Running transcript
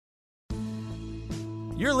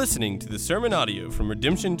You're listening to the sermon audio from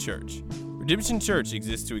Redemption Church. Redemption Church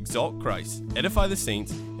exists to exalt Christ, edify the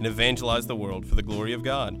saints, and evangelize the world for the glory of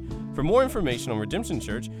God. For more information on Redemption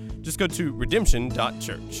Church, just go to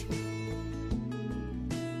redemption.church.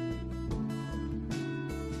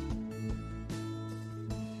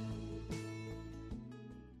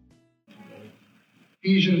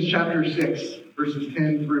 Ephesians chapter 6, verses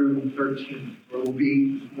 10 through 13. Where we'll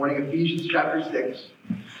be this morning, Ephesians chapter 6,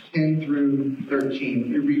 10 through 13. Let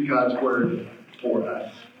me read God's word for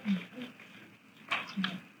us.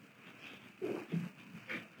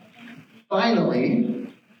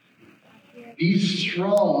 Finally, be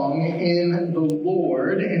strong in the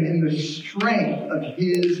Lord and in the strength of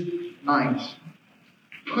his might.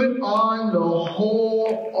 Put on the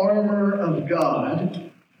whole armor of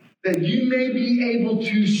God, that you may be able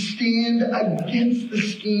to stand against the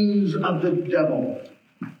schemes of the devil.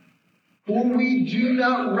 For we do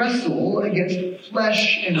not wrestle against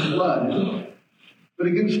flesh and blood, but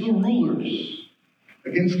against the rulers,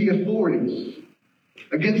 against the authorities,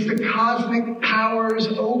 against the cosmic powers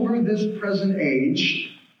over this present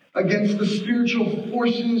age, against the spiritual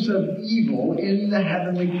forces of evil in the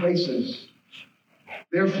heavenly places.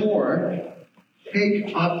 Therefore,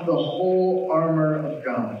 take up the whole armor of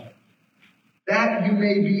God, that you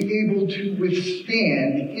may be able to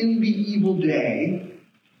withstand in the evil day,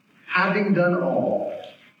 having done all,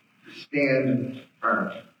 to stand firm.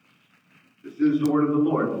 This is the word of the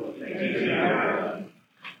Lord.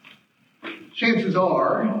 Chances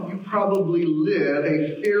are you probably live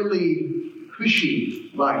a fairly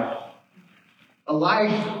cushy life. A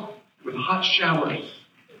life with hot showers.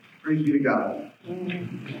 Praise be to God.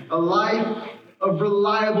 A life of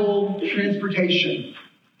reliable transportation.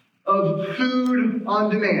 Of food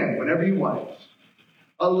on demand, whenever you want it.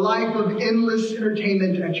 A life of endless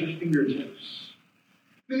entertainment at your fingertips.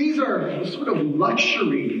 And these are sort of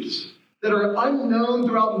luxuries that are unknown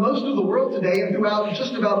throughout most of the world today and throughout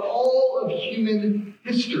just about all of human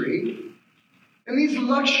history. And these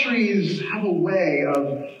luxuries have a way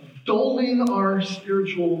of dulling our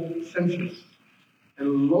spiritual senses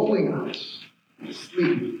and lulling us to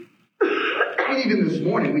sleep. And even this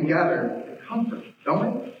morning we gather in comfort,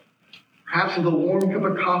 don't we? Perhaps with a warm cup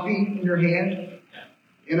of coffee in your hand,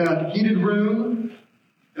 in a heated room,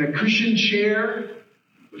 in a cushioned chair,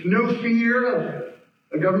 with no fear of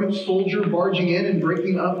a government soldier barging in and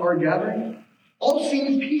breaking up our gathering. All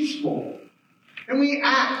seems peaceful. And we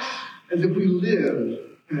act as if we live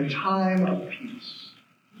in a time of peace.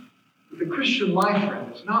 But the Christian life,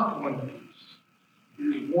 friend, is not one peace. It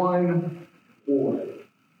is one war.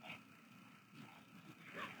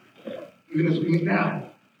 Even as we meet now,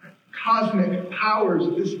 cosmic powers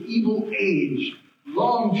of this evil age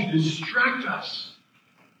long to distract us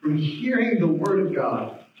from hearing the word of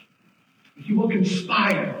God. He will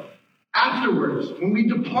conspire afterwards, when we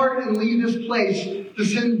depart and leave this place, to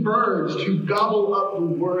send birds to gobble up the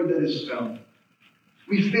word that is sown.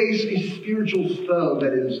 We face a spiritual foe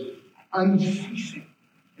that is unceasing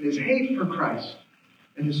in his hate for Christ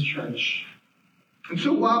and his church. And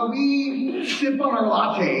so while we sip on our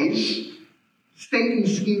lattes, Satan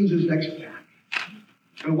schemes his next attack.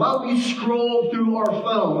 And while we scroll through our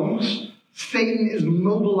phones, Satan is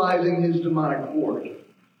mobilizing his demonic horde.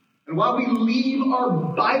 And while we leave our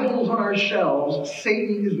Bibles on our shelves,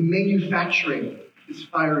 Satan is manufacturing his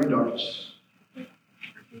fiery darts.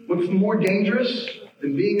 What's more dangerous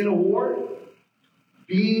than being in a war?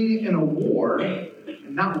 Being in a war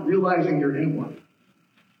and not realizing you're in one.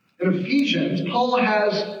 In Ephesians, Paul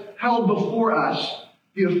has held before us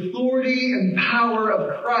the authority and power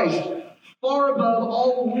of Christ far above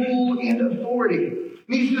all rule and authority. And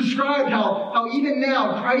he's described how even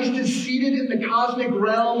now Christ is seated in the cosmic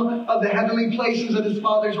realm of the heavenly places at his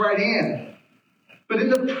Father's right hand. But in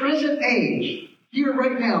the present age, here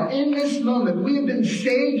right now, in this moment, we have been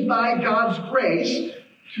saved by God's grace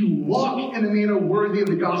to walk in a manner worthy of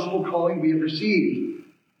the gospel calling we have received.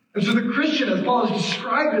 And so the Christian, as Paul has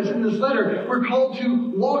described us in this letter, we're called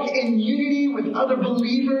to walk in unity with other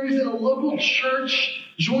believers in a local church,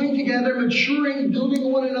 joined together, maturing,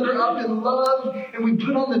 building one another up in love, and we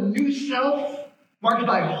put on the new self, marked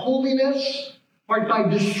by holiness, marked by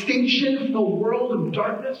distinction from the world of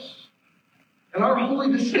darkness. And our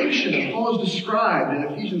holy distinction, as Paul has described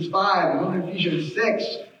in Ephesians 5 and in Ephesians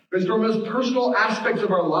 6, is our most personal aspects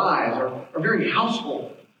of our lives, our very household.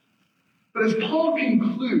 But as Paul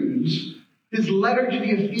concludes his letter to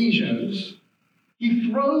the Ephesians, he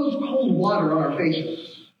throws cold water on our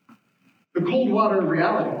faces. The cold water of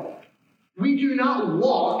reality. We do not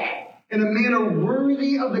walk in a manner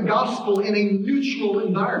worthy of the gospel in a neutral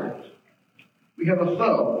environment. We have a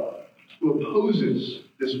foe. who opposes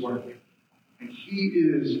this work, and he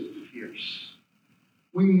is fierce.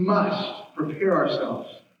 We must prepare ourselves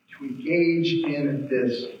to engage in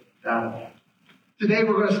this battle. Today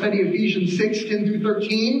we're going to study Ephesians 6, 10 through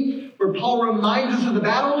 13, where Paul reminds us of the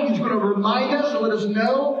battle. He's going to remind us and let us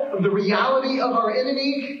know of the reality of our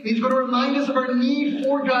enemy. He's going to remind us of our need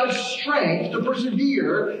for God's strength to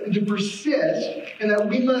persevere and to persist, and that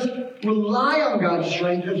we must rely on God's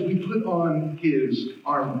strength as we put on his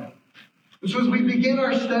armor. And so as we begin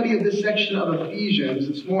our study of this section of Ephesians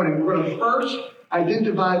this morning, we're going to first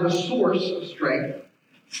identify the source of strength.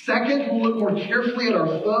 Second, we'll look more carefully at our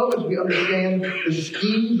foe as we understand the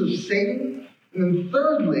schemes of Satan. And then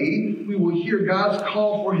thirdly, we will hear God's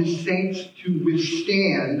call for his saints to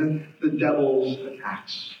withstand the devil's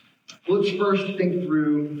attacks. Let's first think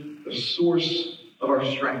through the source of our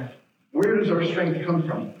strength. Where does our strength come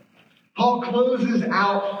from? Paul closes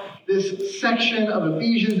out this section of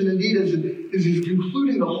Ephesians, and indeed as he's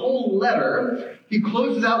concluding the whole letter, he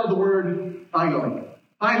closes out with the word finally.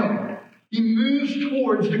 Finally. He moves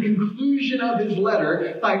towards the conclusion of his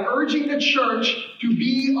letter by urging the church to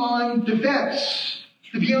be on defense,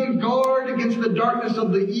 to be on guard against the darkness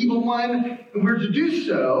of the evil one, and we're to do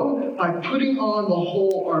so by putting on the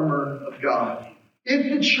whole armor of God.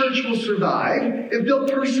 If the church will survive, if they'll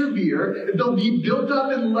persevere, if they'll be built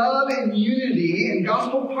up in love and unity and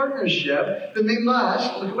gospel partnership, then they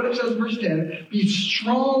must, look at what it says in verse 10, be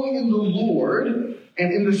strong in the Lord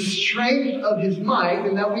and in the strength of his might,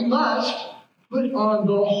 and that we must put on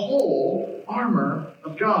the whole armor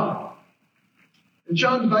of God. In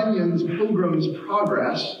John Bunyan's Pilgrim's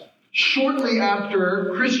Progress, shortly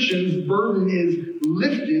after Christian's burden is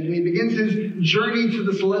lifted and he begins his journey to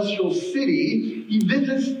the celestial city, he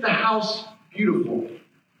visits the house Beautiful,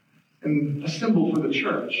 and a symbol for the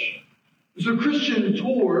church. So Christian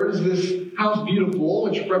tours this house Beautiful,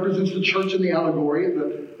 which represents the church in the allegory of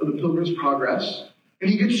the Pilgrim's Progress, and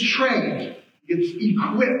he gets trained, he gets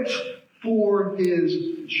equipped for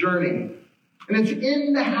his journey. And it's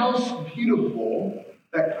in the house Beautiful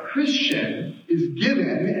that Christian is given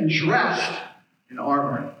and dressed in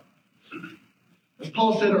armor. As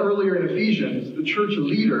Paul said earlier in Ephesians, the church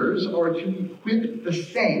leaders are to equip the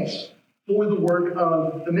saints for the work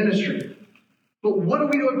of the ministry. But what are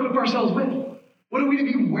we to equip ourselves with? What are we to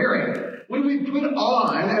be wearing? What do we put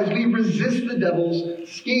on as we resist the devil's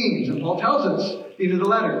schemes? And Paul tells us, at the end of the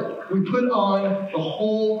letter, we put on the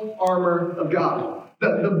whole armor of God,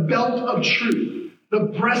 the belt of truth,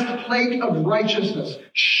 the breastplate of righteousness,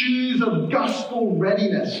 shoes of gospel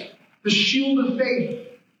readiness, the shield of faith,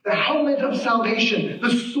 the helmet of salvation,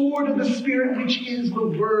 the sword of the Spirit, which is the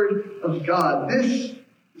word of God. This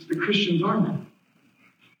is the Christian's armor.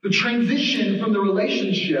 The transition from the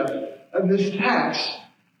relationship of this text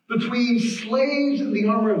between slaves and the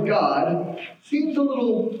armor of God seems a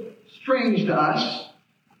little strange to us,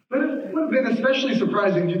 but it would have been especially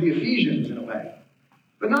surprising to the Ephesians in a way,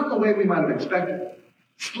 but not in the way we might have expected.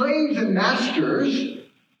 Slaves and masters,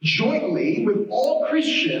 jointly with all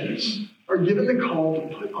Christians, are given the call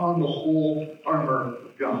to put on the whole armor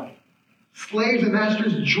of God. Slaves and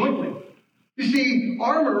masters jointly. You see,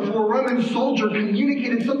 armor for a Roman soldier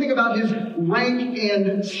communicated something about his rank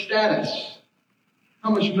and status.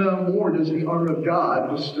 How much more does the armor of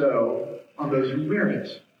God bestow on those who wear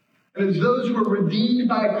it? And as those who are redeemed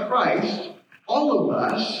by Christ, all of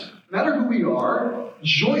us, no matter who we are,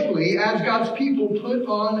 jointly, as God's people, put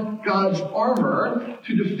on God's armor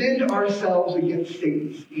to defend ourselves against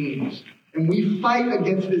Satan's schemes. And we fight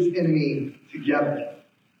against this enemy together,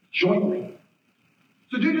 jointly.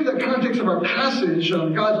 So due to the context of our passage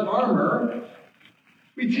on God's armor,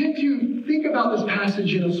 we tend to think about this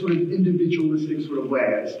passage in a sort of individualistic sort of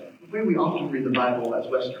way. It's the way we often read the Bible as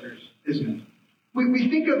Westerners, isn't it? We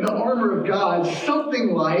think of the armor of God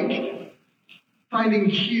something like finding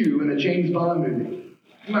Q in a James Bond movie.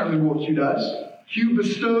 You might remember what Q does. Q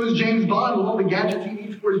bestows James Bond with all the gadgets he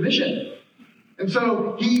needs for his mission. And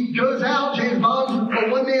so he goes out, James Bond's a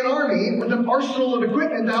one-man army with an arsenal of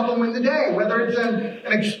equipment to help him win the day, whether it's an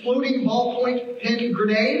exploding ballpoint pen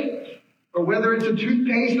grenade, or whether it's a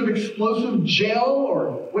toothpaste of explosive gel, or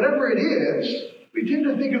whatever it is. We tend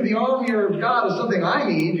to think of the armor of God as something I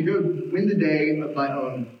need to go win the day of my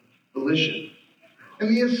own volition. And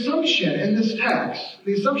the assumption in this text,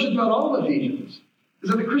 the assumption about all of Ephesians, is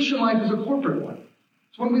that the Christian life is a corporate one.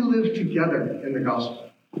 It's when we live together in the gospel.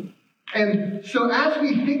 And so as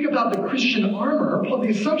we think about the Christian armor, the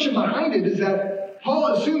assumption behind it is that Paul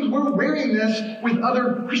assumes we're wearing this with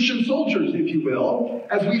other Christian soldiers, if you will,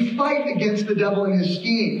 as we fight against the devil and his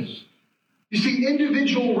schemes. You see,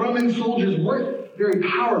 individual Roman soldiers weren't very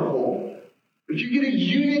powerful, If you get a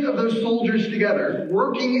unit of those soldiers together,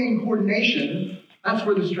 working in coordination, that's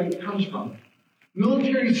where the strength comes from.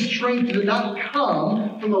 Military strength did not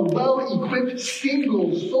come from a well-equipped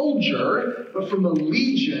single soldier, but from a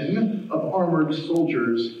legion of armored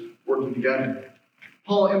soldiers working together.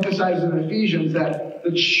 Paul emphasizes in Ephesians that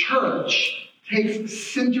the church takes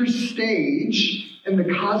center stage in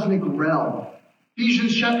the cosmic realm.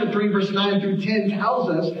 Ephesians chapter 3, verse 9 through 10 tells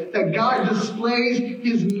us that God displays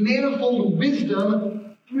his manifold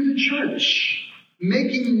wisdom through the church,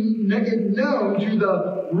 making it known to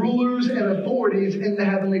the rulers and authorities in the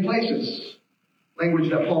heavenly places. Language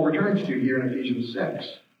that Paul returns to here in Ephesians 6.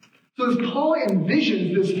 So as Paul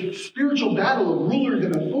envisions this spiritual battle of rulers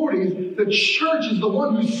and authorities, the church is the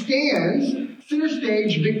one who stands center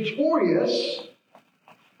stage victorious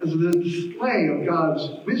as the display of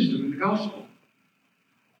God's wisdom in the gospel.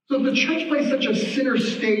 So if the church plays such a center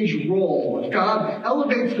stage role, if God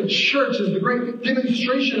elevates the church as the great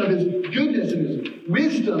demonstration of his goodness and his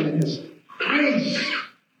wisdom and his grace,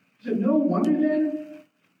 is it no wonder then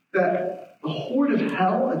that the horde of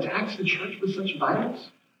hell attacks the church with such violence?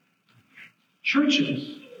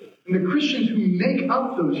 Churches and the Christians who make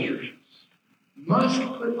up those churches must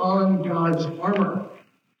put on God's armor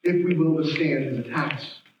if we will withstand his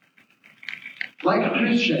attacks. Like a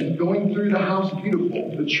Christian going through the house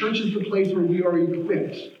beautiful, the church is the place where we are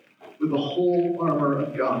equipped with the whole armor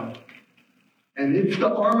of God. And it's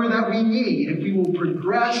the armor that we need if we will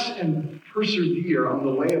progress and persevere on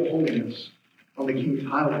the way of holiness on the King's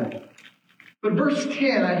highway. But verse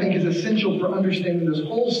 10, I think, is essential for understanding this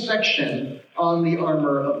whole section on the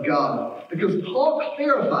armor of God. Because Paul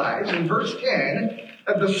clarifies in verse 10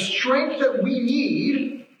 that the strength that we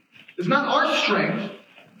need is not our strength,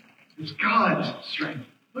 it's God's strength.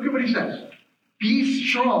 Look at what he says. Be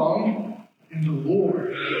strong in the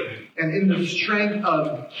Lord and in the strength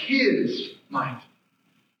of his might.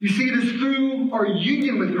 You see, it is through our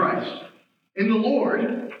union with Christ in the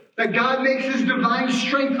Lord that God makes his divine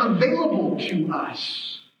strength available to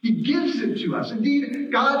us. He gives it to us.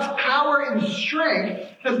 Indeed, God's power and strength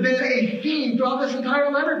has been a theme throughout this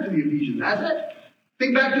entire letter to the Ephesians, hasn't it?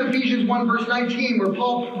 Think back to Ephesians 1, verse 19, where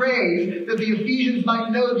Paul prays that the Ephesians might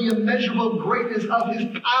know the immeasurable greatness of his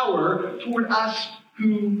power toward us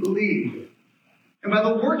who believe. And by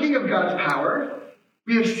the working of God's power,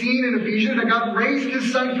 we have seen in Ephesians that God raised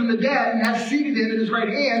his Son from the dead and has seated him at his right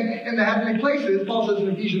hand in the heavenly places, Paul says in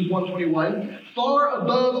Ephesians 1:21, far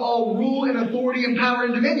above all rule and authority and power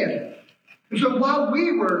and dominion. And so while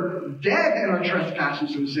we were dead in our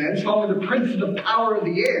trespasses and sins, following the prince of the power of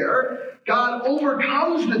the air, God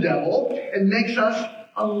overcomes the devil and makes us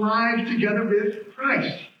alive together with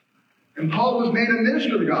Christ. And Paul was made a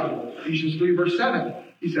minister of the gospel. Ephesians 3, verse 7,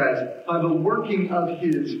 he says, by the working of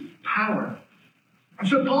his power. And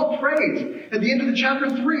so Paul prays at the end of the chapter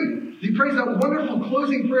 3. He prays that wonderful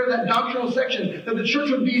closing prayer of that doctrinal section, that the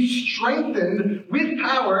church would be strengthened with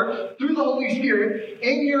power through the Holy Spirit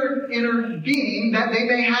in your inner being, that they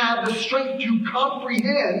may have the strength to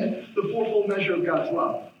comprehend the fourfold measure of God's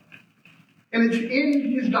love. And it's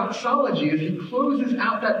in his doxology, as he closes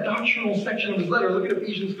out that doctrinal section of his letter. Look at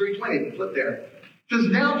Ephesians 3:20. Flip there. It says,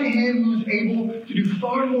 now to him who is able to do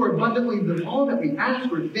far more abundantly than all that we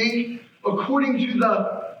ask or think, according to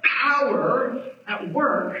the power at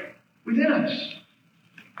work within us.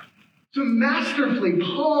 So masterfully,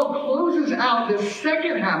 Paul closes out this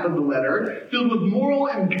second half of the letter, filled with moral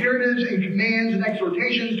imperatives and commands and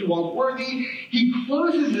exhortations to walk worthy. He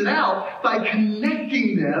closes it out by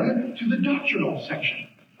connecting them to the doctrinal section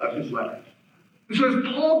of his letter. And so as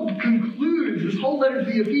Paul concludes this whole letter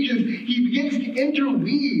to the Ephesians, he begins to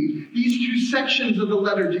interweave these two sections of the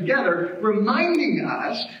letter together, reminding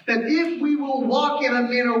us that if we will walk in a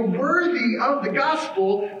manner worthy of the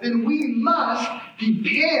gospel, then we must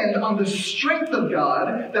depend on the strength of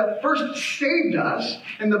God that first saved us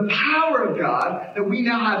and the power of God that we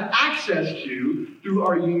now have access to through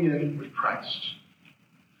our union with Christ.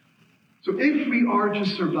 So if we are to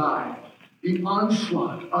survive the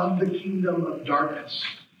onslaught of the kingdom of darkness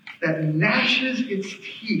that gnashes its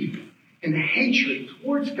teeth in hatred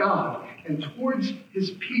towards God and towards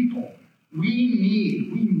his people,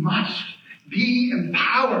 we must be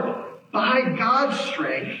empowered by God's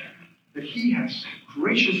strength that he has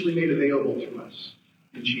graciously made available to us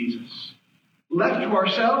in Jesus. Left to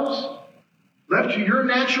ourselves, left to your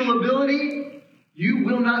natural ability, you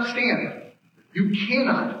will not stand. You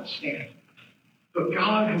cannot stand. But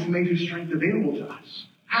God has made his strength available to us.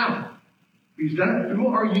 How? He's done it through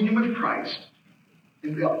our union with Christ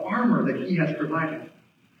and the armor that he has provided.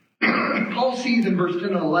 Paul sees in verse 10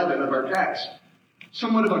 and 11 of our text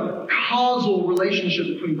somewhat of a causal relationship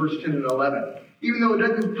between verse 10 and 11. Even though it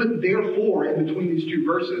doesn't put therefore in between these two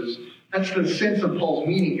verses, that's the sense of Paul's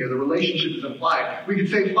meaning here. The relationship is implied. We could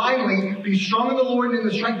say, finally, be strong in the Lord and in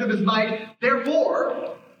the strength of his might.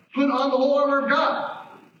 Therefore, put on the whole armor of God.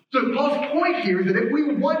 So Paul's point here is that if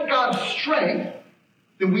we want God's strength,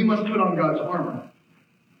 then we must put on God's armor.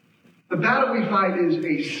 The battle we fight is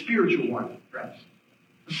a spiritual one, friends.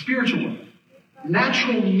 A spiritual one.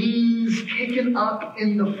 Natural means taken up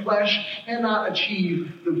in the flesh cannot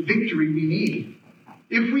achieve the victory we need.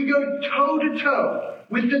 If we go toe-to-toe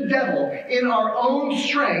with the devil in our own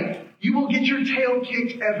strength, you will get your tail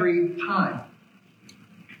kicked every time.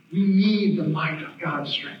 We need the might of God's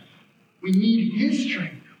strength. We need his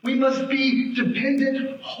strength. We must be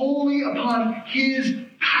dependent wholly upon his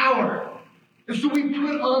power. And so we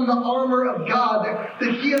put on the armor of God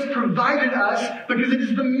that he has provided us because it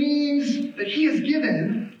is the means that he has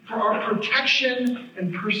given for our protection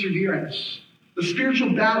and perseverance. The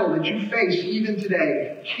spiritual battle that you face even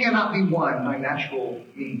today cannot be won by natural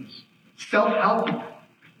means. Self-help,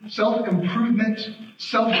 self-improvement,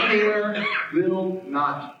 self-care will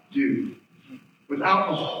not do. Without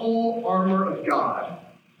the whole armor of God,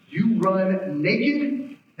 you run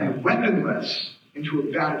naked and weaponless into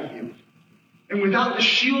a battlefield. And without the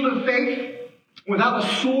shield of faith, without the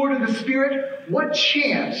sword of the Spirit, what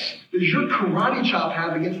chance does your karate chop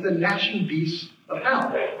have against the gnashing beasts of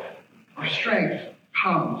hell? Our strength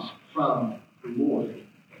comes from the Lord.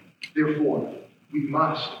 Therefore, we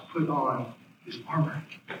must put on his armor.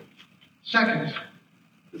 Second,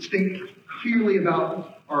 let's think clearly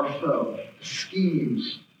about our foe, the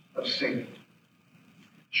schemes of Satan.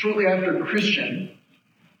 Shortly after Christian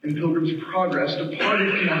in Pilgrim's Progress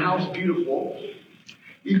departed from the House Beautiful,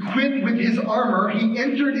 equipped with his armor, he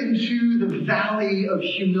entered into the valley of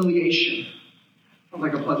humiliation. Sounds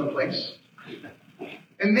like a pleasant place.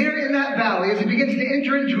 And there in that valley, as he begins to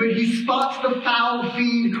enter into it, he spots the foul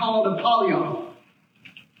fiend called Apollyon.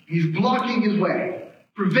 He's blocking his way,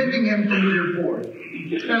 preventing him from moving forward.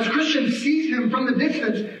 And as Christian sees him from the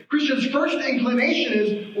distance, Christian's first inclination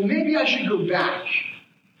is, well, maybe I should go back.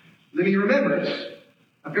 Then he remembers,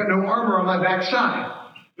 I've got no armor on my backside.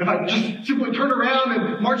 If I just simply turn around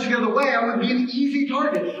and march the other way, I would be an easy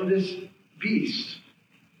target for this beast.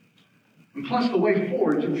 And plus, the way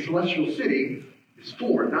forward to the celestial city is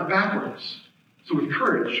forward, not backwards. So with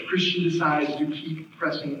courage, Christian decides to keep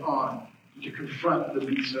pressing on, to confront the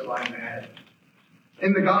beast that lies ahead.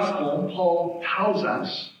 In the gospel, Paul tells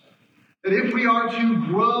us that if we are to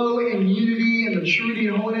grow in unity and maturity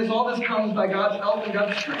and holiness, all this comes by God's help and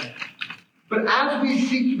God's strength. But as we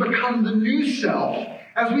seek to become the new self,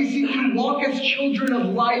 as we seek to walk as children of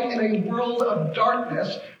light in a world of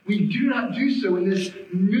darkness, we do not do so in this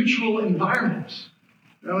neutral environment.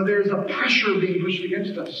 No, there's a pressure being pushed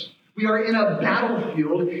against us. We are in a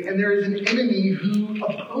battlefield, and there is an enemy who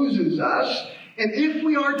opposes us. And if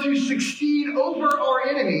we are to succeed over our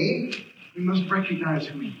enemy, we must recognize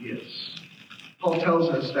who he is. Paul tells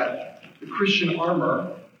us that the Christian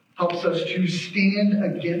armor helps us to stand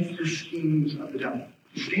against the schemes of the devil.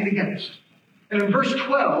 Stand against. And in verse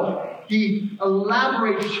 12, he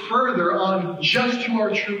elaborates further on just who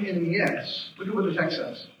our true enemy is. Look at what the text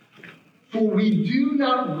says. For we do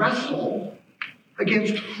not wrestle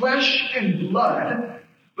against flesh and blood,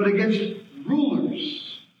 but against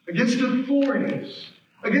rulers, against authorities,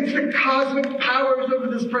 against the cosmic powers over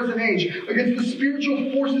this present age, against the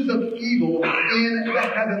spiritual forces of evil in the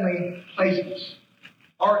heavenly places.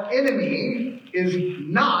 Our enemy is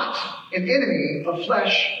not an enemy of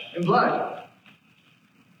flesh and blood.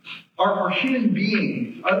 Our human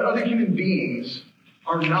beings, other human beings,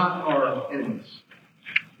 are not our enemies.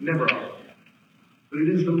 Never are. But it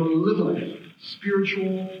is the malevolent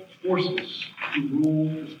spiritual forces who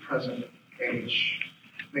rule this present age.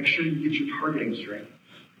 Make sure you get your targeting straight.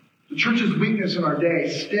 The church's weakness in our day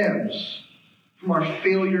stems from our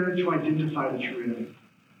failure to identify the true enemy.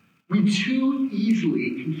 We too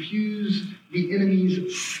easily confuse the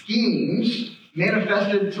enemy's schemes,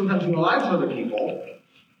 manifested sometimes in the lives of other people,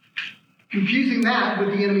 confusing that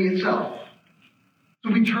with the enemy itself.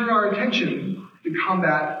 So we turn our attention to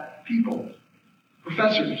combat people,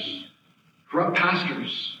 professors, corrupt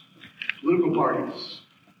pastors, political parties.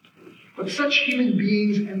 But such human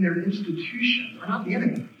beings and their institutions are not the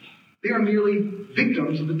enemy. They are merely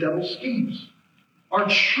victims of the devil's schemes. Our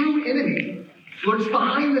true enemy lurks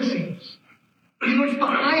behind the scenes. He lurks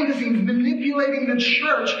behind the scenes, manipulating the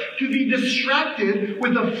church to be distracted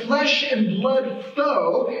with a flesh and blood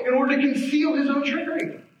foe in order to conceal his own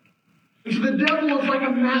trickery. And so the devil is like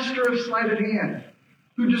a master of sleight of hand.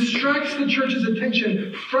 who distracts the church's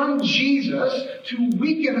attention from Jesus to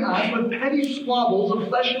weaken us with petty squabbles of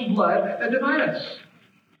flesh and blood that divide us.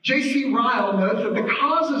 J.C. Ryle notes that the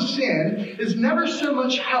cause of sin is never so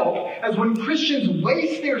much help as when Christians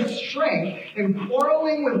waste their strength in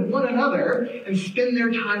quarreling with one another and spend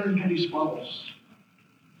their time in petty squabbles.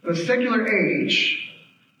 In a secular age,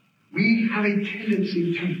 we have a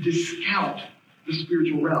tendency to discount the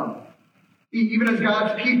spiritual realm. Even as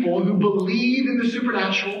God's people who believe in the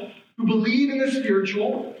supernatural, who believe in the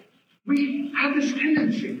spiritual, we have this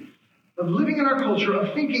tendency of living in our culture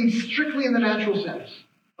of thinking strictly in the natural sense,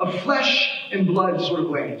 of flesh and blood sort of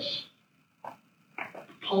ways.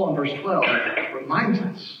 Paul in verse 12 reminds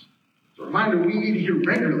us, it's a reminder we need to hear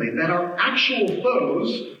regularly, that our actual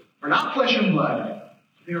foes are not flesh and blood,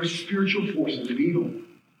 they are spiritual forces of evil.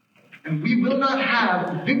 And we will not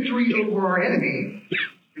have victory over our enemy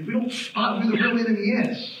if we don't spot who the real enemy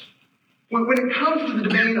is. When it comes to the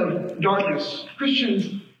domain of darkness,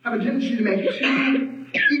 Christians have a tendency to make two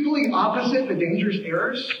equally opposite but dangerous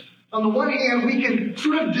errors. On the one hand, we can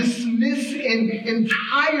sort of dismiss in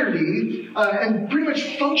entirety and pretty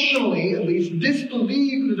much functionally, at least,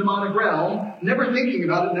 disbelieve in the demonic realm, never thinking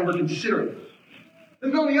about it, never considering it.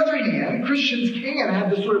 And on the other hand, Christians can have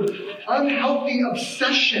this sort of unhealthy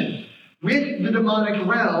obsession with the demonic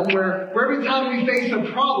realm where every time we face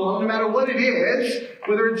a problem, no matter what it is,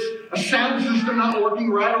 whether it's a sound system not working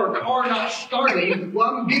right or a car not starting,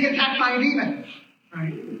 well, I'm being attacked by a demon.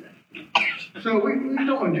 Right? So we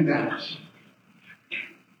don't want to do that.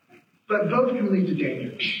 But both can lead to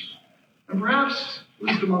dangers. And perhaps, at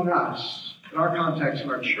least among us, in our context, in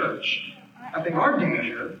our church, I think our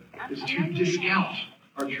danger is to discount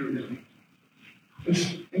our true enemy.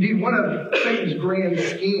 Indeed, one of Satan's grand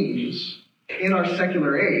schemes in our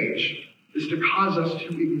secular age is to cause us to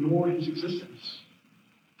ignore his existence.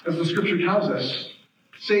 As the scripture tells us,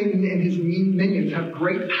 Satan and his minions have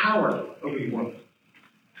great power over the world.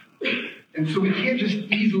 And so we can't just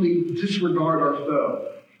easily disregard our foe.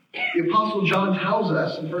 The Apostle John tells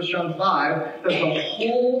us in 1 John 5 that the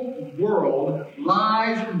whole world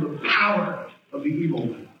lies in the power of the evil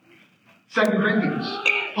one. 2 Corinthians,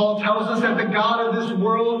 Paul tells us that the God of this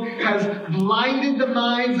world has blinded the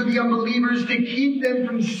minds of the unbelievers to keep them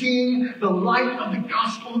from seeing the light of the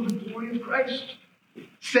gospel of the glory of Christ.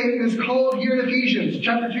 Satan is called here in Ephesians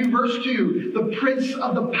chapter 2, verse 2, the prince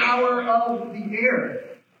of the power of the air.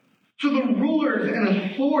 So the rulers and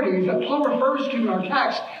authorities that Paul refers to in our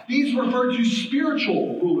text, these refer to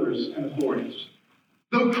spiritual rulers and authorities.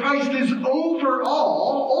 Though Christ is over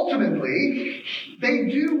all, ultimately, they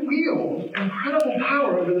do wield incredible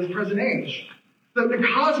power over this present age. The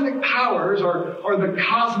cosmic powers are the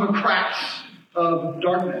cosmocrats of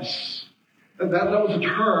darkness. That was a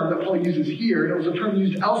term that Paul uses here. It was a term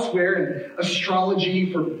used elsewhere in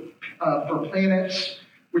astrology for planets,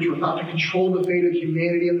 which were thought to control the fate of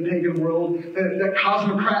humanity in the pagan world. That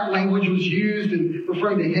cosmocrat language was used in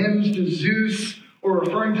referring to hymns to Zeus, or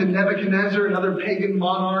referring to Nebuchadnezzar and other pagan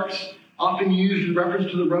monarchs, often used in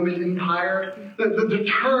reference to the Roman Empire. The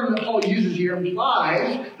term that Paul uses here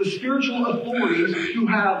implies the spiritual authorities who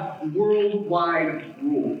have worldwide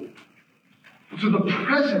rule. So the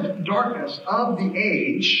present darkness of the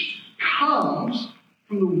age comes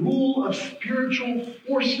from the rule of spiritual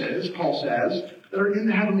forces, Paul says, that are in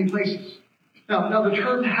the heavenly places. Now the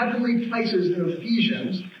term heavenly places in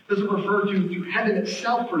Ephesians doesn't refer to heaven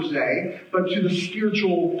itself per se, but to the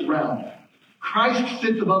spiritual realm. Christ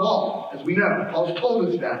sits above all, as we know. Paul's told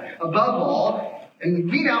us that. Above all, and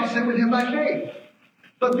we now sit with him by faith.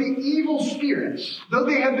 But the evil spirits, though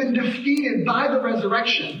they have been defeated by the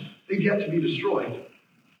resurrection, they've yet to be destroyed.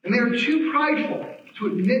 And they are too prideful to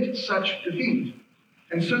admit such defeat.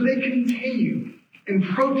 And so they continue in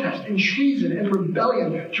protest, in treason, and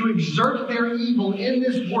rebellion to exert their evil in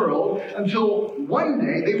this world until one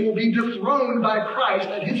day they will be dethroned by Christ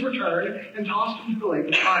at his return and tossed into the lake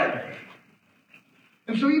of fire.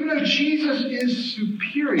 And so even though Jesus is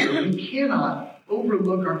superior, we cannot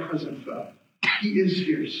overlook our present foe. He is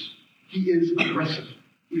fierce. He is aggressive.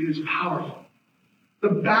 He is powerful. The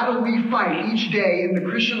battle we fight each day in the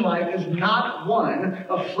Christian life is not one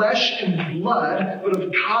of flesh and blood, but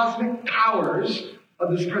of cosmic powers of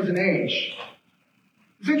this present age.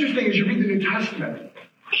 It's interesting as you read the New Testament,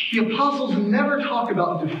 the apostles never talk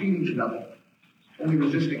about defeating the devil, only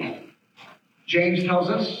resisting him. James tells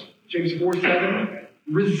us, James 4:7,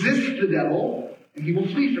 resist the devil and he will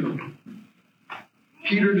flee from you.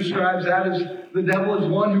 Peter describes that as the devil as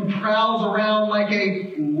one who prowls around like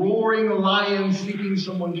a roaring lion seeking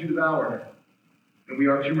someone to devour. And we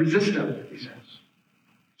are to resist him, he says.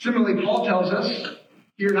 Similarly, Paul tells us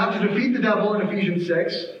Here, not to defeat the devil in Ephesians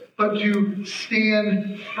 6, but to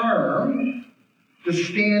stand firm, to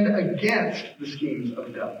stand against the schemes of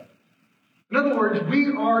the devil. In other words,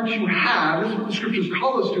 we are to have, this is what the scriptures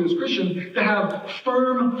call us to as Christians, to have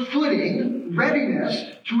firm footing,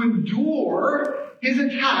 readiness to endure his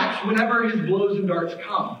attacks whenever his blows and darts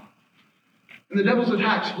come. And the devil's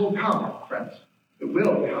attacks will come, friends. It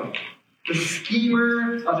will come. The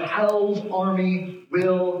schemer of hell's army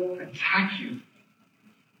will attack you.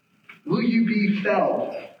 Will you be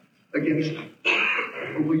felled against them?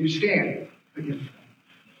 Or will you stand against them?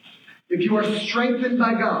 If you are strengthened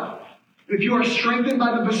by God, if you are strengthened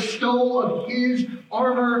by the bestowal of his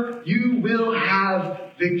armor, you will have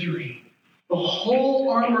victory. The whole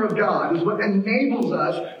armor of God is what enables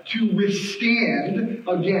us to withstand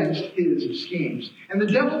against his schemes. And the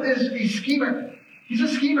devil is a schemer. He's a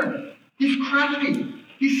schemer. He's crafty.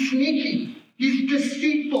 He's sneaky. He's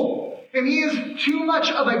deceitful. And he is too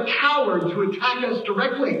much of a coward to attack us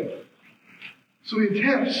directly. So he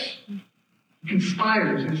attempts,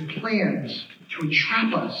 conspires, and his plans to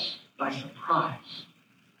entrap us by surprise.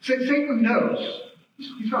 Satan knows,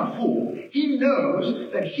 he's not a fool, he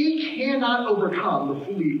knows that he cannot overcome the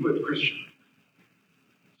fully equipped Christian.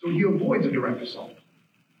 So he avoids a direct assault.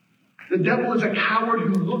 The devil is a coward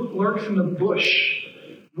who lurks in the bush,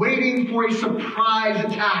 waiting for a surprise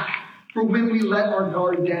attack for when we let our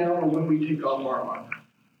guard down or when we take off our armor.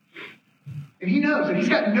 And he knows that he's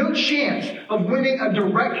got no chance of winning a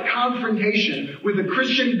direct confrontation with the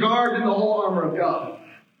Christian guard and the whole armor of God.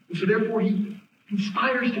 And so therefore he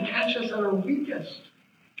conspires to catch us at our weakest.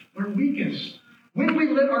 Our weakest. When we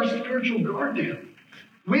let our spiritual guard down.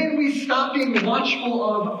 When we stop being watchful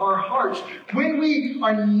of our hearts. When we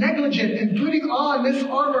are negligent in putting on this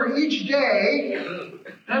armor each day.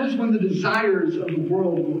 That is when the desires of the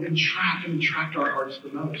world will entrap our hearts the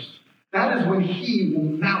most. That is when he will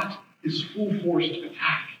mount his full-forced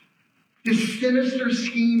attack. His sinister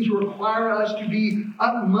schemes require us to be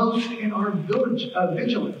utmost in our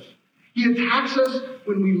vigilance. He attacks us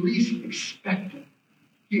when we least expect it.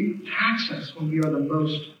 He attacks us when we are the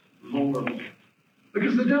most vulnerable.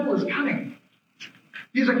 Because the devil is cunning.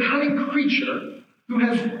 He is a cunning creature who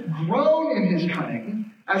has grown in his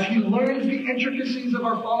cunning as he learns the intricacies of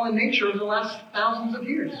our fallen nature over the last thousands of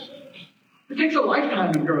years. It takes a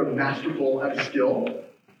lifetime to grow masterful at a skill,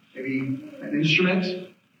 maybe an instrument,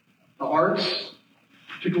 the arts,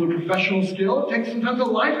 particular professional skill. It takes sometimes a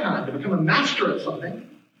lifetime to become a master at something.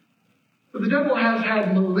 But the devil has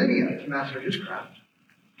had millennia to master his craft.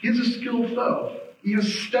 He is a skilled foe. He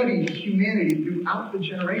has studied humanity throughout the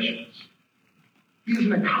generations. He is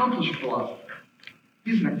an accomplished philosopher.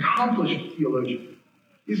 He's an accomplished theologian.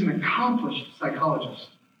 He's an accomplished psychologist.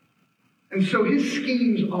 And so his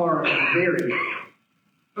schemes are varied.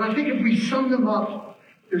 But I think if we sum them up,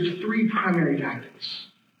 there's three primary tactics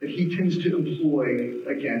that he tends to employ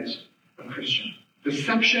against a Christian.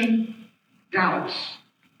 Deception, doubts,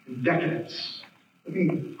 and decadence. Let me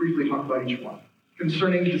briefly talk about each one.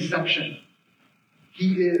 Concerning deception,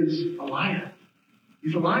 he is a liar.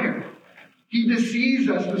 He's a liar. He deceives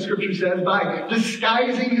us, the scripture says, by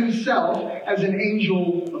disguising himself as an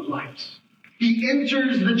angel of light. He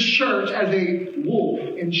enters the church as a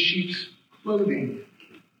wolf in sheep's clothing.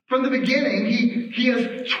 From the beginning, he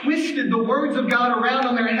has twisted the words of God around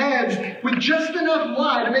on their heads with just enough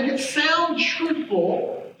lie to make it sound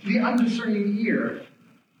truthful to the undiscerning ear.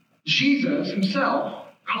 Jesus himself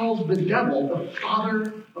calls the devil the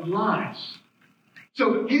father of lies.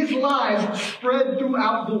 So his lies spread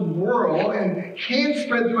throughout the world and can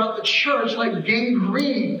spread throughout the church like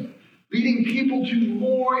gangrene, leading people to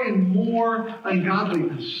more and more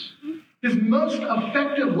ungodliness. His most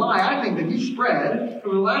effective lie, I think, that he spread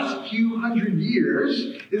over the last few hundred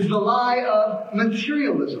years is the lie of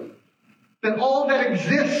materialism. That all that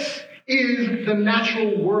exists is the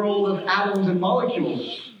natural world of atoms and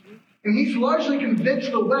molecules. And he's largely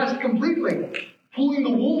convinced the West completely, pulling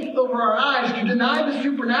the wolf over our eyes to deny the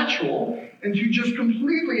supernatural and to just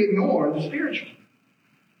completely ignore the spiritual.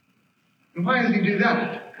 And why does he do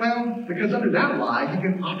that? Well, because under that lie, he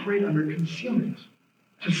can operate under concealment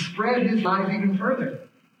to spread his lies even further,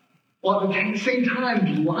 while at the same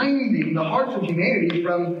time blinding the hearts of humanity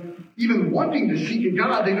from even wanting to seek a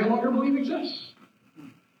God they no longer believe exists.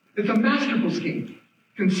 It's a masterful scheme,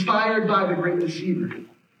 conspired by the great deceiver.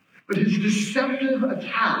 But his deceptive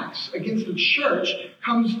attacks against the church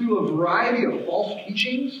comes through a variety of false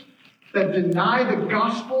teachings that deny the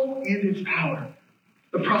gospel and its power.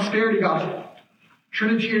 The prosperity gospel,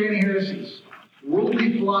 Trinitarian heresies,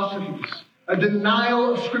 worldly philosophies, a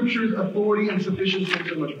denial of Scripture's authority and sufficiency, and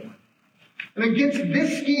so much more. And against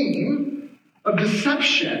this scheme, of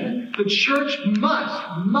deception, the church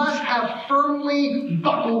must have firmly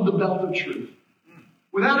buckled the belt of truth.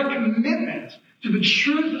 Without a commitment to the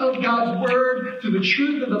truth of God's word, to the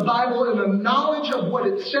truth of the Bible, and the knowledge of what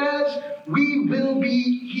it says, we will be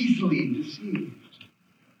easily deceived.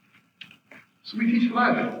 So we teach the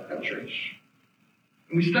Bible at church.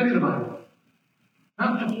 And we study the Bible.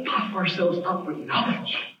 Not to puff ourselves up with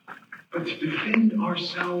knowledge, but to defend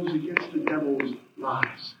ourselves against the devil's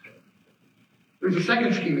lies. There's a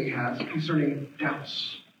second scheme he has concerning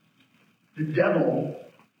doubts. The devil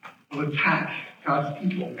will attack God's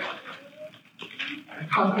people,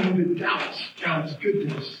 causing them to doubt God's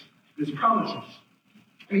goodness, His promises.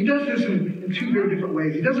 And he does this in two very different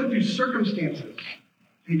ways. He does it through circumstances.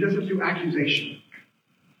 He does it through accusation.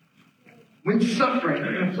 When suffering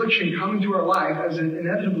and affliction come into our life, as it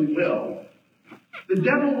inevitably will, the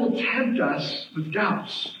devil will tempt us with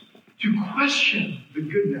doubts to question the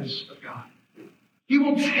goodness of God. He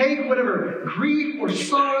will take whatever grief or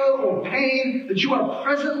sorrow or pain that you are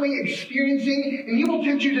presently experiencing, and he will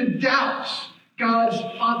tempt you to doubt God's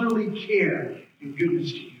fatherly care and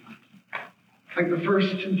goodness to you. Like the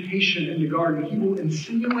first temptation in the garden, he will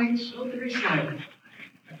insinuate so very slightly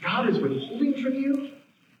that God is withholding from you,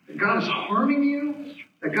 that God is harming you,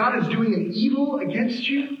 that God is doing an evil against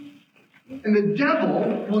you. And the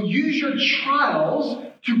devil will use your trials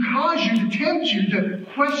to cause you, to tempt you to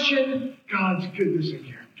question God's goodness and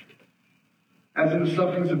character. As in the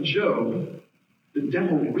sufferings of Job, the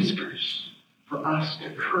devil whispers for us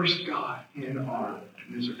to curse God in our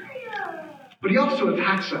misery. But he also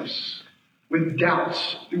attacks us with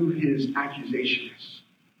doubts through his accusations.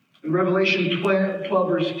 In Revelation 12,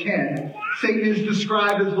 verse 10, Satan is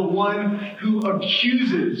described as the one who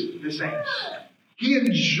accuses the saints. He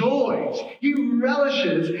enjoys, he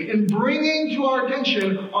relishes in bringing to our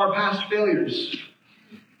attention our past failures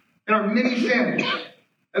and our many sins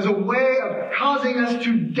as a way of causing us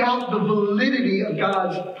to doubt the validity of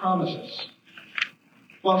God's promises.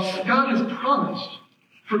 While God has promised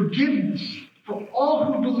forgiveness for all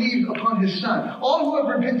who believe upon his Son, all who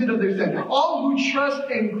have repented of their sin, all who trust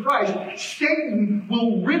in Christ, Satan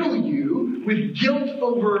will riddle you with guilt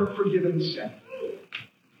over forgiven sin.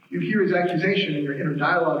 You hear his accusation in your inner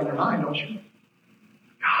dialogue in your mind, don't you?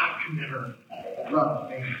 God could never love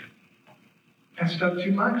me. Messed up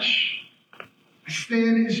too much. My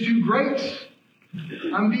sin is too great.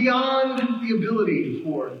 I'm beyond the ability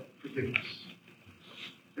for forgiveness.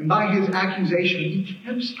 And by his accusation, he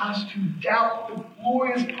tempts us to doubt the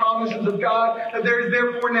glorious promises of God, that there is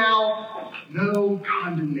therefore now no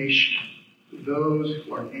condemnation for those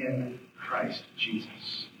who are in Christ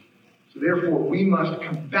Jesus. So therefore, we must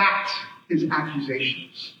combat his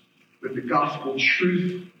accusations with the gospel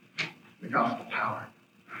truth and the gospel power.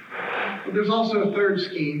 But there's also a third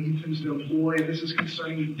scheme he tends to employ, and this is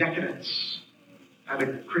concerning decadence. I had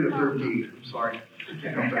to create a third D. I'm sorry. I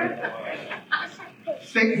can't help it.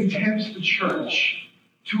 Satan tempts the church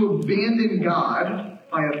to abandon God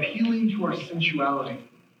by appealing to our sensuality.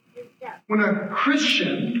 When a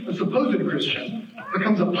Christian, a supposed Christian,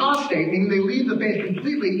 becomes apostate, meaning they leave the faith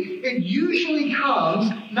completely, it usually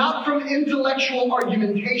comes not from intellectual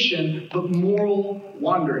argumentation, but moral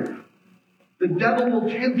wandering. The devil will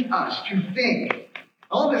tempt us to think,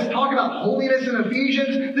 all this talk about holiness in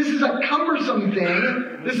Ephesians, this is a cumbersome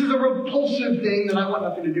thing. This is a repulsive thing that I want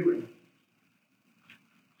nothing to do with.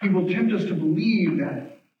 He will tempt us to believe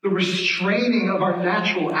that the restraining of our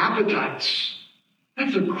natural appetites,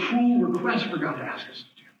 that's a cruel request for God to ask us to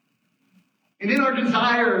do. And in our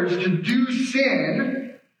desires to do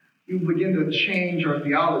sin, we will begin to change our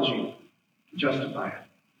theology to justify it.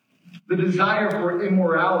 The desire for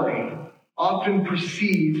immorality often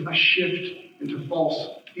precedes a shift into false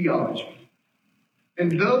theology.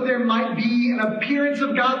 And though there might be an appearance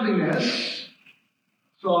of godliness,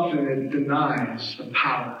 so often it denies the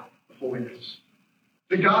power of holiness.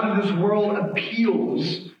 The God of this world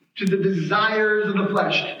appeals to the desires of the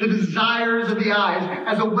flesh, the desires of the eyes,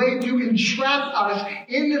 as a way to entrap us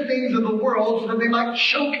in the things of the world so that they might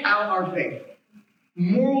choke out our faith.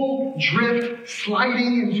 Moral drift,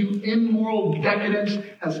 sliding into immoral decadence,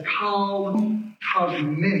 has caused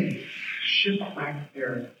many shipwreck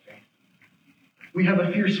their faith. We have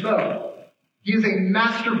a fierce foe. He is a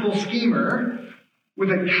masterful schemer with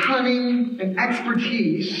a cunning and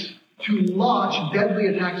expertise to launch deadly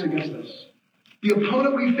attacks against us. The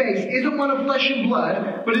opponent we face isn't one of flesh and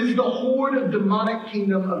blood, but is the horde of demonic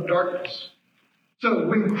kingdom of darkness. So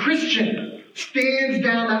when Christian stands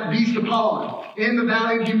down that beast Apollyon in the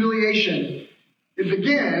valley of humiliation, it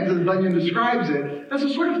begins, as Bunyan describes it, as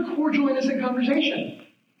a sort of cordial, innocent conversation.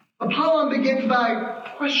 Apollon begins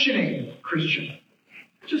by questioning Christian,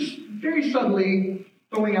 just very subtly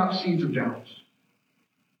throwing out seeds of doubt.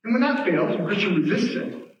 And when that fails, when Christian resists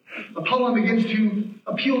it, Apollon begins to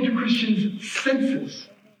appeal to Christian's senses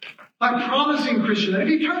by promising Christian that if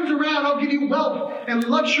he turns around, I'll give you wealth and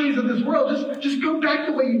luxuries of this world. Just go back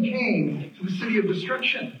the way you came to the city of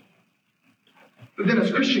destruction. But then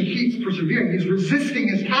as Christian keeps persevering, he's resisting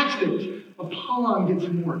his tactics, Apollon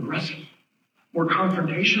gets more aggressive, more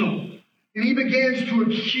confrontational. And he begins to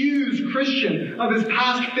accuse Christian of his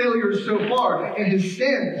past failures so far and his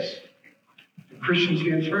sins. And Christian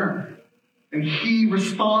stands firm. And he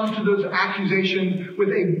responds to those accusations with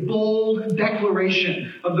a bold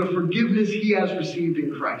declaration of the forgiveness he has received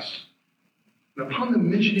in Christ. And upon the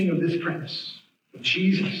mentioning of this premise, of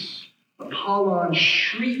Jesus, Apollon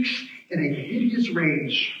shrieks in a hideous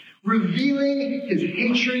rage, revealing his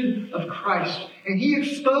hatred of Christ. And he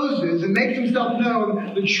exposes and makes himself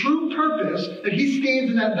known the true purpose that he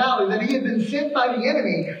stands in that valley, that he had been sent by the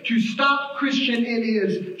enemy to stop Christian in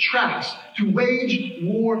his tracks, to wage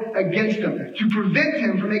war against him, to prevent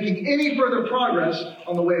him from making any further progress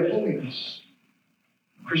on the way of holiness.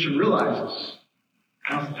 Christian realizes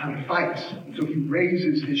now's the time to fight, and so he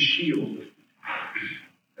raises his shield.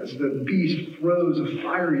 As the beast throws a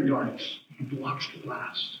fiery dart, he blocks the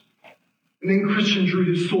blast. And then Christian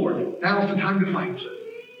drew his sword. Now's the time to fight.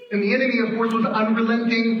 And the enemy, of course, was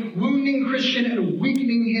unrelenting, wounding Christian and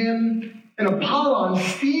weakening him. And Apollon,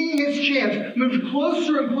 seeing his chance, moved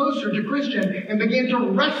closer and closer to Christian and began to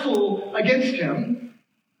wrestle against him.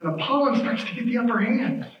 And Apollon starts to get the upper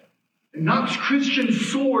hand and knocks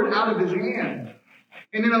Christian's sword out of his hand.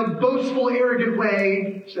 And in a boastful, arrogant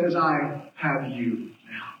way, says, I have you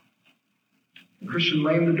now. And Christian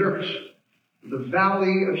lay in the dirt, the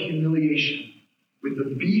valley of humiliation, with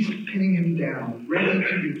the beast pinning him down, ready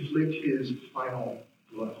to inflict his final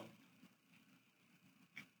blow.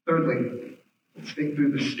 Thirdly, let's think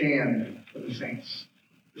through the stand of the saints.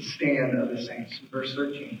 The stand of the saints. Verse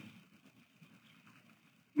 13.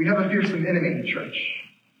 We have a fearsome enemy, church,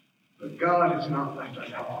 but God has not left us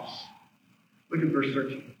helpless. Look at verse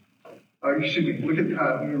 13. Let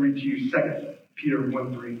me read to you 2 Peter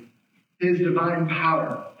 1:3. His divine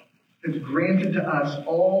power has granted to us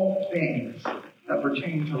all things that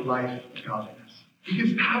pertain to life and godliness. He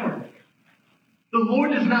gives power. The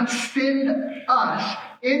Lord does not send us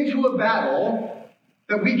into a battle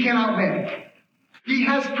that we cannot win. He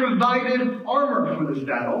has provided armor for this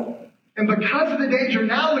battle. And because of the danger,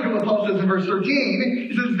 now look at what Paul says in verse 13.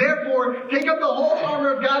 He says, therefore, take up the whole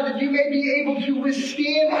armor of God that you may be able to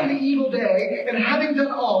withstand in the evil day, and having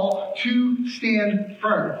done all, to stand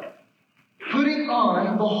firm. Putting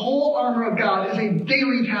on the whole armor of God is a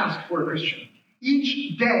daily task for a Christian.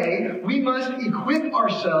 Each day, we must equip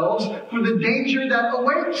ourselves for the danger that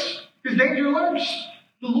awaits, because danger lurks.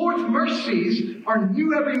 The Lord's mercies are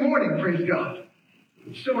new every morning, praise God.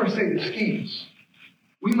 So are Satan's schemes.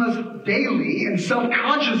 We must daily and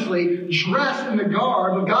self-consciously dress in the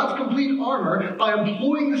garb of God's complete armor by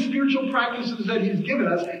employing the spiritual practices that He's given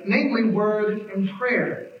us, namely word and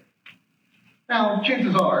prayer. Now,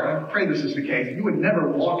 chances are, and I pray this is the case, you would never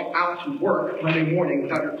walk out to work Monday morning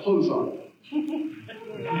without your clothes on.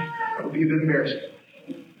 That would be a bit embarrassing.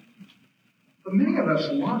 But many of us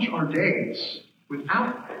launch our days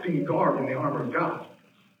without being garbed in the armor of God.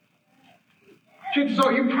 Chances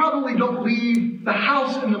are you probably don't leave the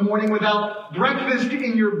house in the morning without breakfast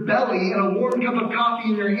in your belly and a warm cup of coffee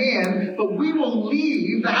in your hand, but we will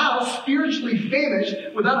leave the house spiritually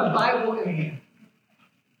famished without a Bible in hand.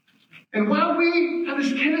 And while we have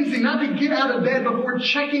this tendency not to get out of bed before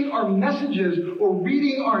checking our messages or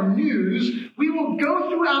reading our news, we will go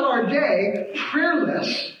throughout our day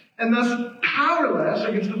prayerless and thus powerless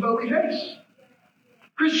against the foe we face.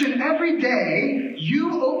 Christian, every day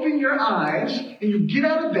you open your eyes and you get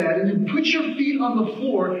out of bed and you put your feet on the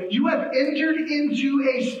floor, you have entered into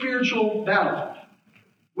a spiritual battle.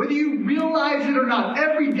 Whether you realize it or not,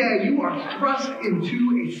 every day you are thrust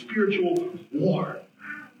into a spiritual war.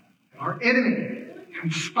 Our enemy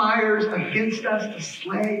conspires against us to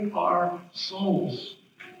slay our souls.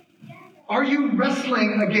 Are you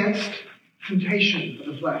wrestling against temptation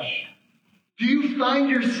of the flesh? Do you find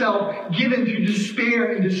yourself given to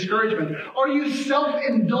despair and discouragement? Are you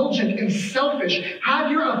self-indulgent and selfish?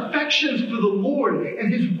 Have your affections for the Lord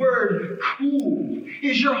and His Word cooled?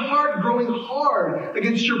 Is your heart growing hard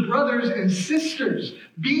against your brothers and sisters?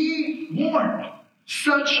 Be warned.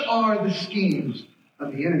 Such are the schemes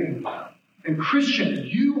of the enemy. And Christian,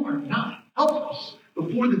 you are not helpless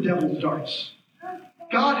before the devil's darts.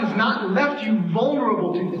 God has not left you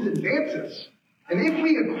vulnerable to his advances. And if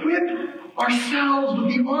we equip ourselves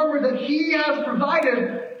with the armor that he has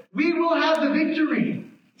provided, we will have the victory.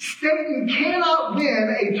 Satan cannot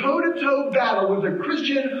win a toe-to-toe battle with a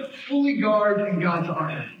Christian fully garbed in God's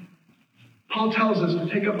armor. Paul tells us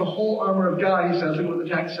to take up the whole armor of God, he says, and what the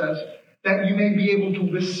text says, that you may be able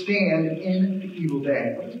to withstand in the evil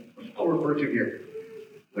day. What's Paul refer to here?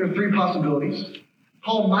 There are three possibilities.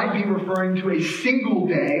 Paul might be referring to a single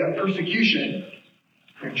day of persecution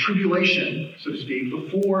and tribulation, so to speak,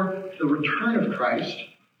 before the return of Christ.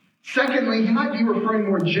 Secondly, he might be referring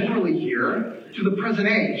more generally here to the present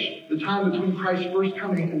age, the time between Christ's first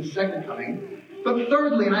coming and second coming. But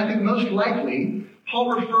thirdly, and I think most likely,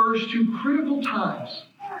 Paul refers to critical times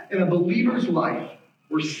in a believer's life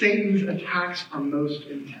where Satan's attacks are most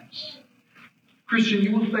intense. Christian,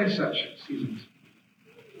 you will face such seasons.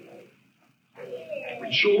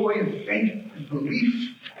 Where joy and faith and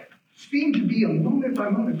belief seem to be a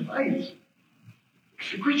moment-by-moment fight.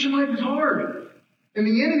 The Christian life is hard. And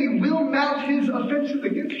the enemy will mount his offensive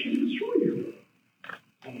against you to destroy you.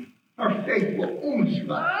 Our faith will only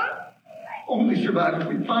survive if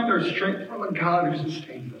we find our strength from a God who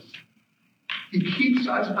sustains us. He keeps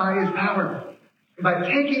us by his power. And by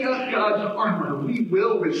taking up God's armor, we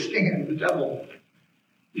will withstand the devil,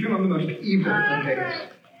 even on the most evil of days.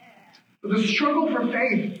 But the struggle for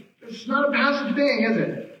faith, it's not a passive thing, is it?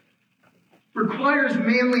 It requires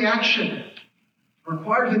manly action. It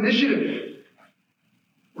requires initiative.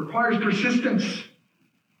 Requires persistence.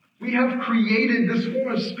 We have created this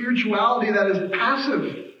form of spirituality that is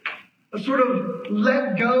passive, a sort of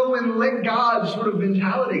let go and let God sort of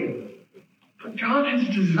mentality. But God has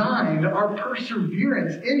designed our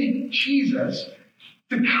perseverance in Jesus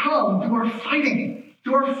to come through our fighting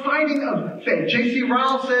of faith. J.C.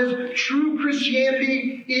 Ryle says true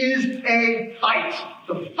Christianity is a fight.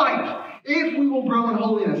 The fight. If we will grow in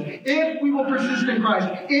holiness, if we will persist in Christ,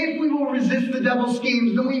 if we will resist the devil's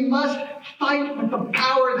schemes, then we must fight with the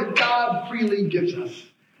power that God freely gives us.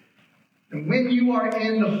 And when you are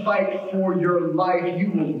in the fight for your life,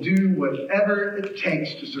 you will do whatever it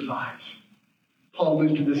takes to survive. Paul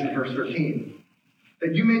alludes to this in verse 13.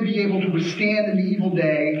 That you may be able to withstand in the evil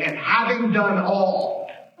day, and having done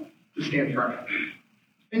all, to stand firm.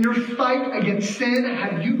 In your fight against sin,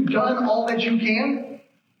 have you done all that you can?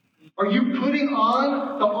 Are you putting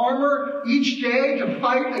on the armor each day to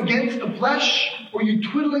fight against the flesh? Or are you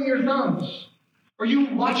twiddling your thumbs? Are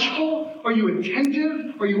you watchful? Are you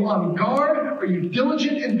attentive? Are you on guard? Are you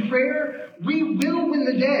diligent in prayer? We will win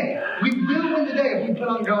the day. We will win the day if we put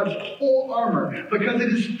on God's whole armor. Because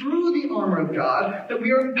it is through the armor of God that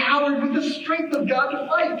we are empowered with the strength of God to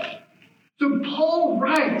fight. So Paul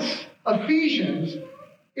writes Ephesians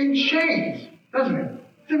in chains, doesn't he?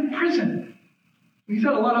 He's in prison. He's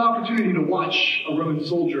had a lot of opportunity to watch a Roman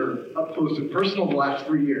soldier up close and personal the last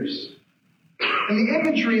 3 years. And the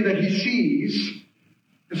imagery that he sees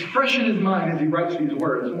is fresh in his mind as he writes these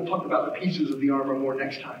words. And we'll talk about the pieces of the armor more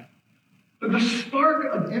next time. But the spark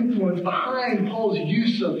of influence behind Paul's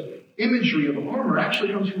use of imagery of armor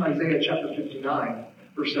actually comes from Isaiah chapter 59,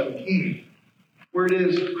 verse 17, where it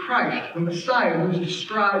is Christ, the Messiah, who is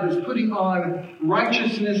described as putting on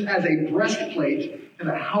righteousness as a breastplate and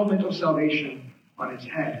a helmet of salvation on his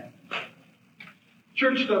head.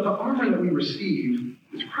 Church, the armor that we receive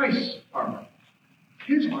is Christ's armor,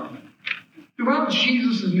 his armor. Throughout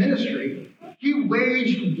Jesus' ministry, he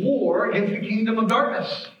waged war against the kingdom of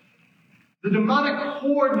darkness. The demonic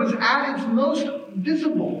horde was at its most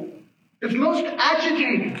visible, its most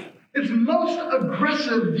agitated, its most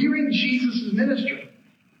aggressive during Jesus' ministry.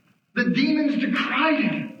 The demons decried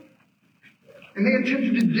him, and they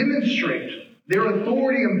attempted to demonstrate their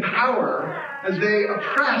authority and power as they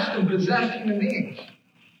oppressed and possessed human beings.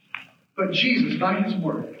 But Jesus, by his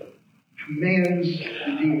word, commands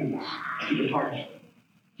the demons to depart.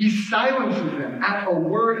 He silences them at a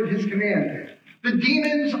word of his command. The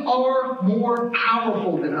demons are more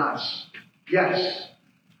powerful than us, yes,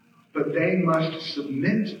 but they must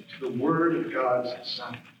submit to the word of God's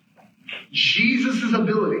Son. Jesus'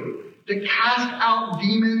 ability to cast out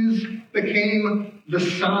demons became the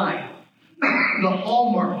sign, the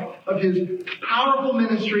hallmark of his powerful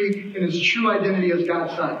ministry and his true identity as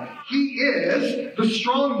God's Son. He is the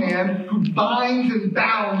strong man who binds and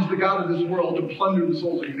bounds the God of this world to plunder the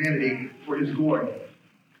souls of humanity for his glory.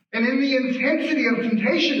 And in the intensity of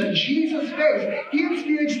temptation that Jesus faced, he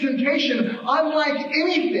experienced temptation unlike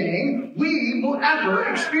anything we will ever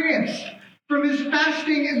experience. From his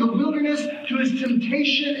fasting in the wilderness to his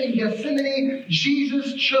temptation in Gethsemane,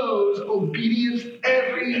 Jesus chose obedience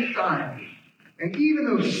every time. And even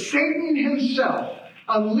though Satan himself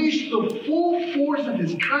unleashed the full force of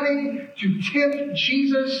his cunning to tempt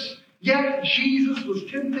Jesus, Yet Jesus was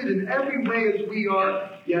tempted in every way as we are,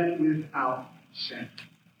 yet without sin.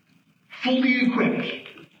 Fully equipped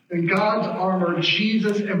in God's armor,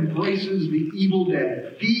 Jesus embraces the evil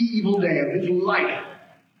day of his life.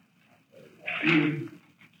 He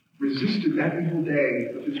resisted that evil day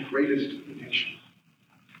of his greatest temptation.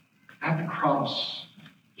 At the cross,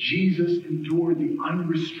 Jesus endured the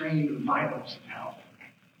unrestrained violence of hell.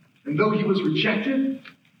 And though he was rejected,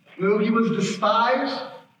 though he was despised,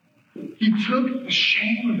 he took the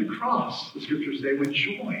shame of the cross, the scriptures say, with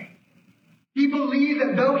joy. He believed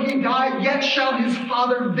that though he died, yet shall his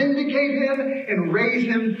Father vindicate him and raise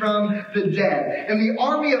him from the dead. And the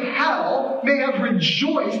army of hell may have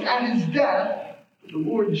rejoiced at his death, but the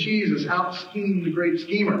Lord Jesus out-schemed the great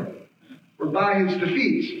schemer. For by his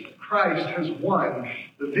defeat, Christ has won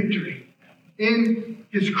the victory. In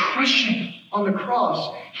his crushing on the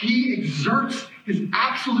cross, he exerts his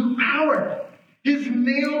absolute power. His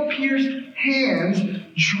nail-pierced hands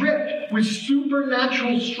dripped with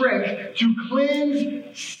supernatural strength to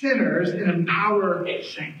cleanse sinners and empower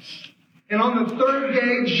saints. And on the third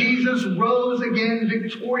day, Jesus rose again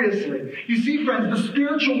victoriously. You see, friends, the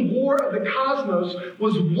spiritual war of the cosmos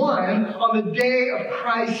was won on the day of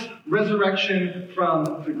Christ's resurrection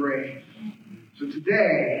from the grave. So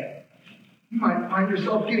today, you might find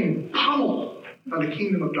yourself getting pummeled by the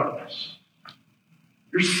kingdom of darkness.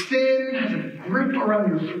 Your sin has a grip around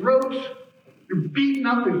your throat. You're beaten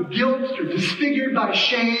up with guilt. You're disfigured by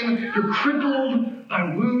shame. You're crippled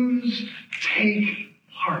by wounds. Take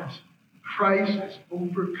heart. Christ has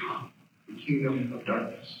overcome the kingdom of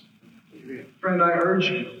darkness. Friend, I urge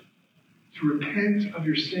you to repent of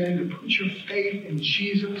your sin, to put your faith in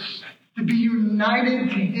Jesus, to be united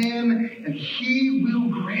to him, and he will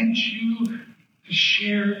grant you to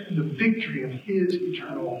share in the victory of his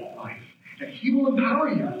eternal life. And he will empower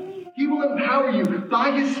you. He will empower you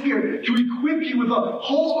by his Spirit to equip you with the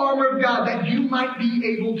whole armor of God that you might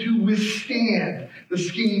be able to withstand the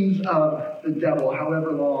schemes of the devil,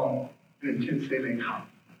 however long and intense they may come.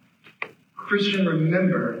 Christian,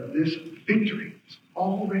 remember, this victory is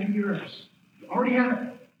already yours. You already have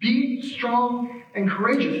it. Be strong and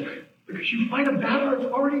courageous because you fight a battle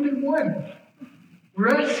that's already been won.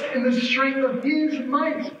 Rest in the strength of his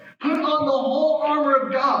might. Put on the whole armor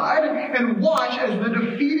of God and watch as the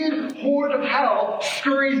defeated horde of hell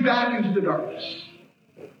scurries back into the darkness.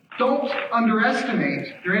 Don't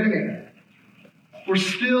underestimate your enemy. For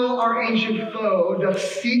still our ancient foe doth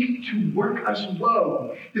seek to work us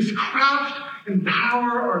woe. His craft and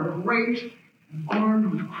power are great and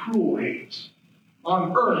armed with cruel aids.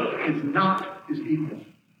 On earth is not his equal.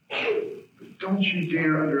 But don't you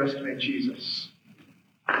dare underestimate Jesus.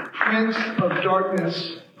 Prince of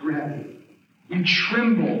darkness, dread. We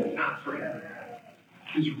tremble not for him.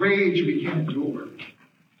 His rage we can endure.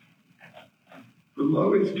 For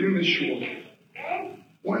lo, its doom is sure.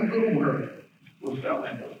 One little word will fell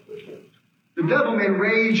him. The devil may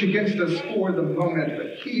rage against us for the moment,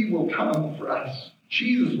 but he will come for us.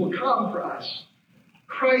 Jesus will come for us.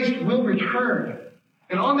 Christ will return.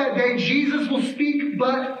 And on that day, Jesus will speak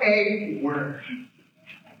but a word.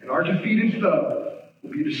 And our defeated foe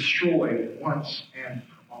will be destroyed once and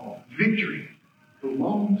for all. Victory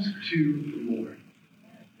belongs to the Lord.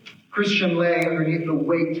 Christian lay underneath the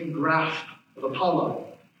weight and grasp of Apollo.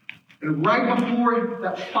 And right before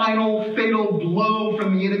that final fatal blow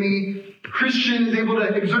from the enemy, Christian is able to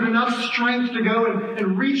exert enough strength to go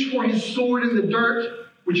and reach for his sword in the dirt,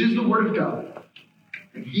 which is the word of God.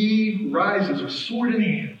 And he rises with sword in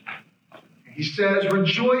hand. And he says,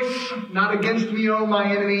 "Rejoice not against me, O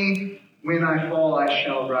my enemy. When I fall, I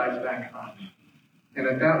shall rise back up." And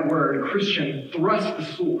at that word, Christian thrusts the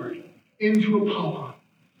sword into Apollon.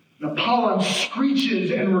 And Apollon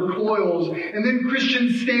screeches and recoils. And then Christian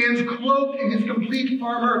stands cloaked in his complete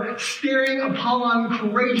armor, staring Apollon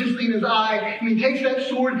courageously in his eye. And he takes that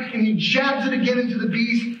sword and he jabs it again into the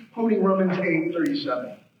beast, quoting Romans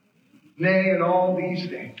 8:37. Nay, in all these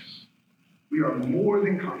things, we are more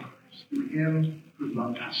than conquerors through him who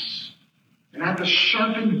loved us. And at the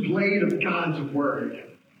sharpened blade of God's word,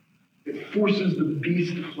 it forces the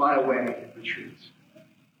beast to fly away and retreats.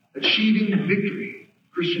 Achieving victory,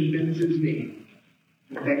 Christian bends his knee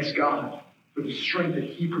and thanks God for the strength that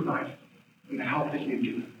he provided and the help that he had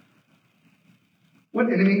given. What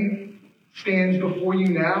enemy stands before you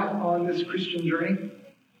now on this Christian journey?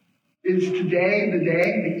 Is today the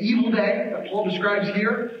day, the evil day that Paul describes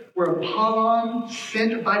here, where Apollon,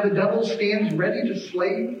 sent by the devil, stands ready to slay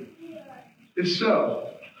you? If so,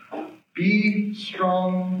 be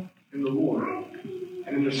strong in the Lord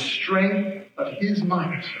and in the strength of his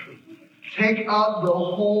might. Take up the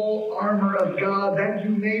whole armor of God that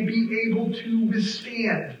you may be able to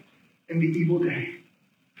withstand in the evil day.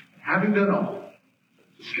 Having done all,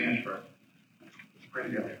 to stand firm. Let's pray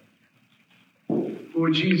together.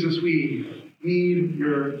 Lord Jesus, we need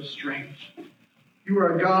your strength. You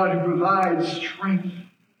are a God who provides strength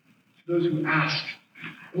to those who ask.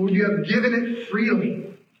 Lord, you have given it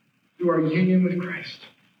freely through our union with Christ.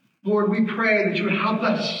 Lord, we pray that you would help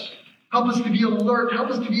us. Help us to be alert. Help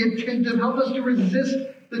us to be attentive. Help us to resist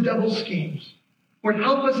the devil's schemes. Lord,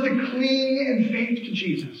 help us to cling in faith to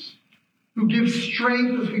Jesus, who gives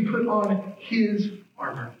strength as we put on his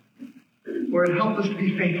armor. Lord, help us to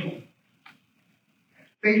be faithful.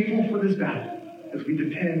 Faithful for this battle as we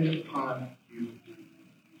depend upon you.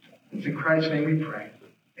 It's in Christ's name we pray.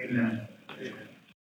 Amen.